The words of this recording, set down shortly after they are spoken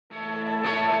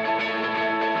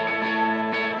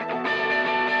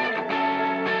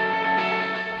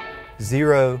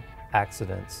zero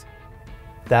accidents.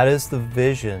 That is the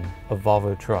vision of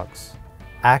Volvo trucks.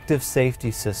 Active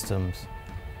safety systems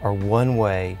are one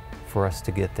way for us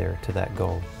to get there to that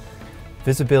goal.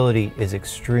 Visibility is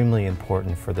extremely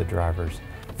important for the drivers.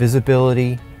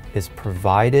 Visibility is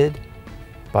provided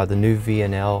by the new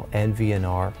VNL and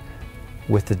VNR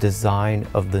with the design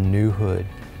of the new hood.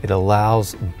 It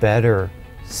allows better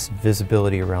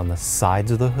visibility around the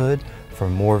sides of the hood for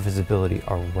more visibility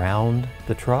around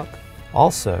the truck.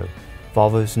 Also,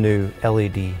 Volvo's new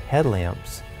LED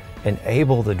headlamps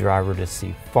enable the driver to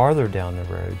see farther down the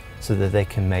road so that they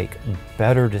can make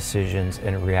better decisions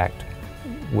and react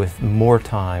with more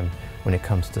time when it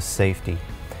comes to safety.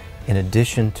 In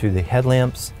addition to the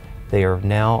headlamps, they are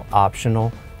now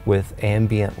optional with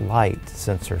ambient light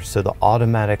sensors. So the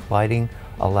automatic lighting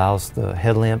allows the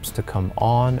headlamps to come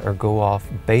on or go off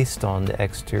based on the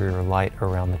exterior light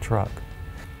around the truck.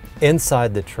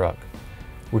 Inside the truck,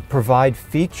 we provide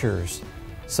features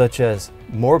such as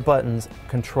more buttons,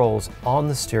 controls on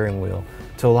the steering wheel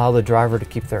to allow the driver to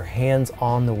keep their hands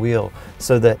on the wheel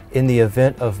so that in the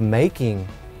event of making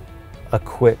a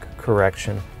quick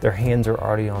correction, their hands are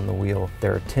already on the wheel,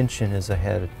 their attention is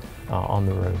ahead on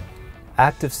the road.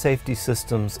 Active safety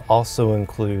systems also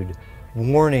include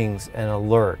warnings and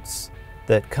alerts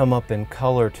that come up in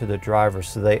color to the driver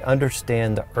so they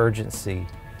understand the urgency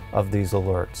of these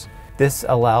alerts. This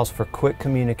allows for quick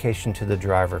communication to the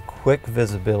driver, quick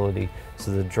visibility,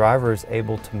 so the driver is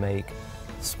able to make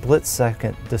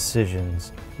split-second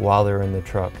decisions while they're in the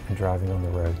truck and driving on the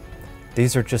road.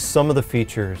 These are just some of the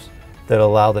features that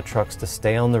allow the trucks to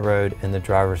stay on the road and the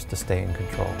drivers to stay in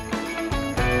control.